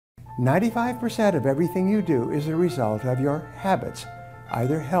95% of everything you do is a result of your habits,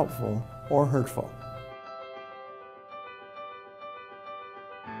 either helpful or hurtful.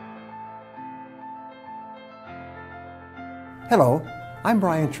 Hello, I'm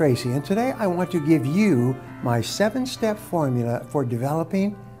Brian Tracy, and today I want to give you my 7-step formula for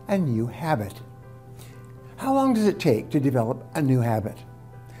developing a new habit. How long does it take to develop a new habit?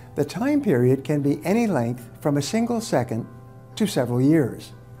 The time period can be any length from a single second to several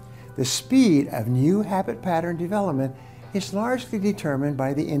years. The speed of new habit pattern development is largely determined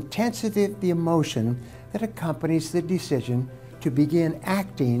by the intensity of the emotion that accompanies the decision to begin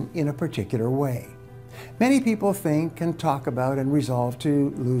acting in a particular way. Many people think and talk about and resolve to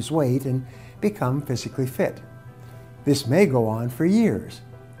lose weight and become physically fit. This may go on for years.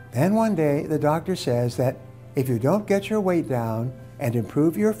 Then one day the doctor says that if you don't get your weight down and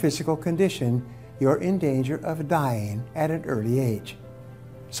improve your physical condition, you're in danger of dying at an early age.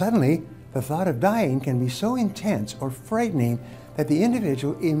 Suddenly, the thought of dying can be so intense or frightening that the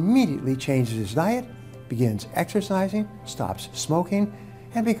individual immediately changes his diet, begins exercising, stops smoking,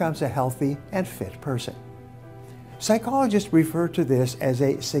 and becomes a healthy and fit person. Psychologists refer to this as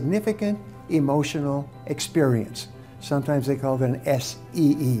a significant emotional experience. Sometimes they call it an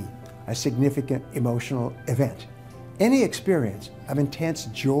SEE, a significant emotional event. Any experience of intense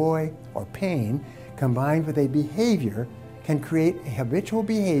joy or pain combined with a behavior can create a habitual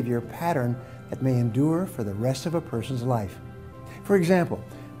behavior pattern that may endure for the rest of a person's life. For example,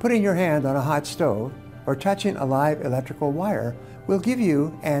 putting your hand on a hot stove or touching a live electrical wire will give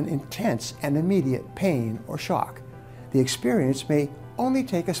you an intense and immediate pain or shock. The experience may only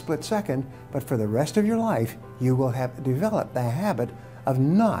take a split second, but for the rest of your life, you will have developed the habit of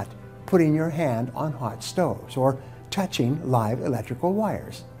not putting your hand on hot stoves or touching live electrical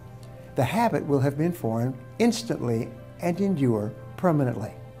wires. The habit will have been formed instantly and endure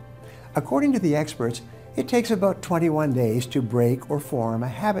permanently. According to the experts, it takes about 21 days to break or form a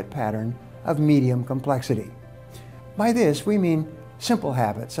habit pattern of medium complexity. By this, we mean simple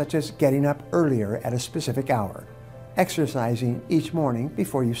habits such as getting up earlier at a specific hour, exercising each morning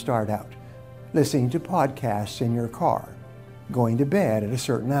before you start out, listening to podcasts in your car, going to bed at a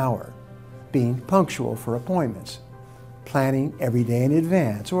certain hour, being punctual for appointments, planning every day in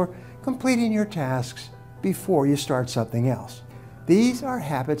advance, or completing your tasks before you start something else. These are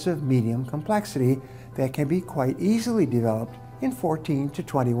habits of medium complexity that can be quite easily developed in 14 to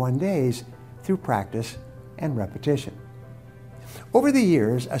 21 days through practice and repetition. Over the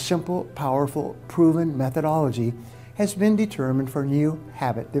years, a simple, powerful, proven methodology has been determined for new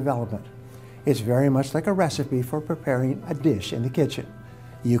habit development. It's very much like a recipe for preparing a dish in the kitchen.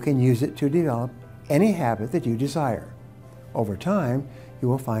 You can use it to develop any habit that you desire. Over time, you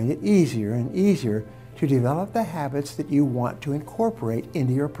will find it easier and easier to develop the habits that you want to incorporate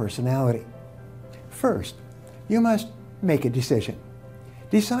into your personality. First, you must make a decision.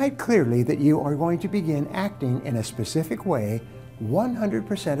 Decide clearly that you are going to begin acting in a specific way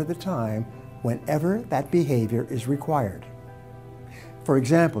 100% of the time whenever that behavior is required. For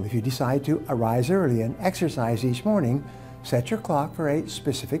example, if you decide to arise early and exercise each morning, set your clock for a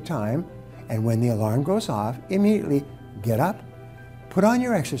specific time, and when the alarm goes off, immediately get up, put on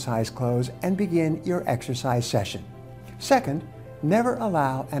your exercise clothes, and begin your exercise session. Second, never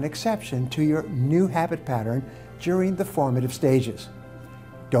allow an exception to your new habit pattern during the formative stages.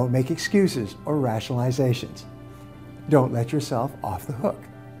 Don't make excuses or rationalizations. Don't let yourself off the hook.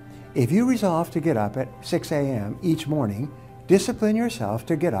 If you resolve to get up at 6 a.m. each morning, discipline yourself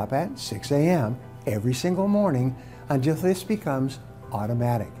to get up at 6 a.m. every single morning until this becomes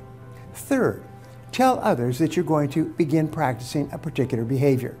automatic. Third, tell others that you're going to begin practicing a particular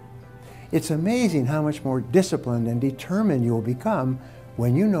behavior. It's amazing how much more disciplined and determined you will become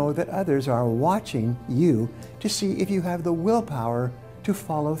when you know that others are watching you to see if you have the willpower to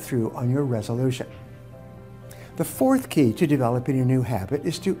follow through on your resolution. The fourth key to developing a new habit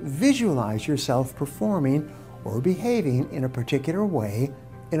is to visualize yourself performing or behaving in a particular way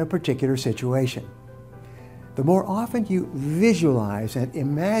in a particular situation. The more often you visualize and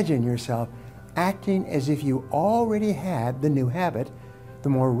imagine yourself acting as if you already had the new habit, the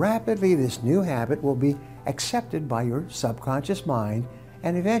more rapidly this new habit will be accepted by your subconscious mind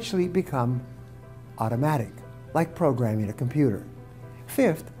and eventually become automatic, like programming a computer.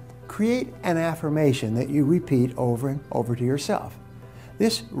 Fifth, create an affirmation that you repeat over and over to yourself.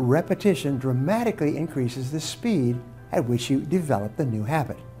 This repetition dramatically increases the speed at which you develop the new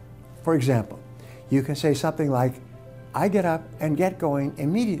habit. For example, you can say something like, I get up and get going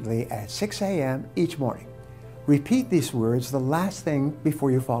immediately at 6 a.m. each morning. Repeat these words the last thing before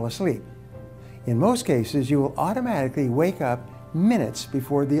you fall asleep. In most cases, you will automatically wake up minutes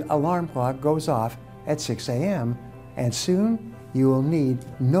before the alarm clock goes off at 6 a.m., and soon you will need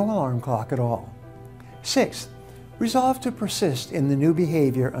no alarm clock at all. Sixth, resolve to persist in the new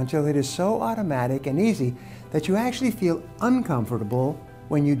behavior until it is so automatic and easy that you actually feel uncomfortable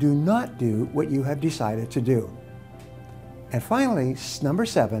when you do not do what you have decided to do. And finally, number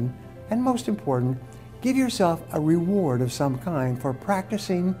 7, and most important, give yourself a reward of some kind for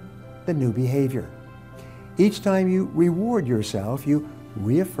practicing the new behavior. Each time you reward yourself, you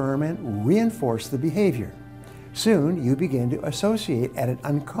reaffirm and reinforce the behavior. Soon, you begin to associate at an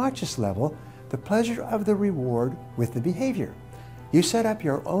unconscious level the pleasure of the reward with the behavior. You set up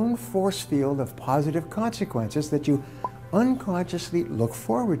your own force field of positive consequences that you unconsciously look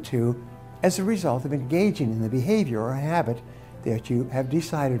forward to as a result of engaging in the behavior or habit that you have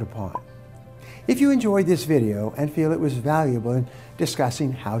decided upon. If you enjoyed this video and feel it was valuable in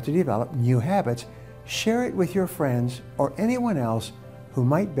discussing how to develop new habits, share it with your friends or anyone else who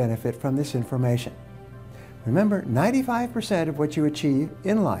might benefit from this information. Remember, 95% of what you achieve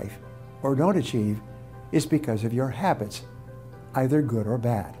in life or don't achieve is because of your habits, either good or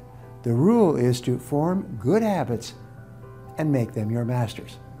bad. The rule is to form good habits and make them your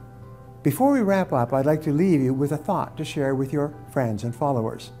masters. Before we wrap up, I'd like to leave you with a thought to share with your friends and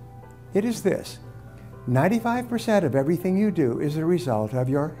followers. It is this: 95% of everything you do is a result of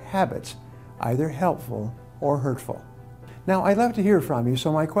your habits, either helpful or hurtful. Now, I'd love to hear from you,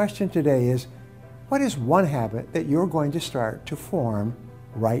 so my question today is, what is one habit that you're going to start to form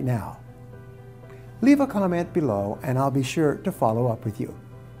right now? Leave a comment below and I'll be sure to follow up with you.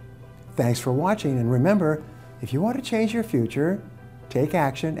 Thanks for watching, and remember, if you want to change your future, take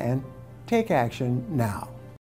action, and take action now.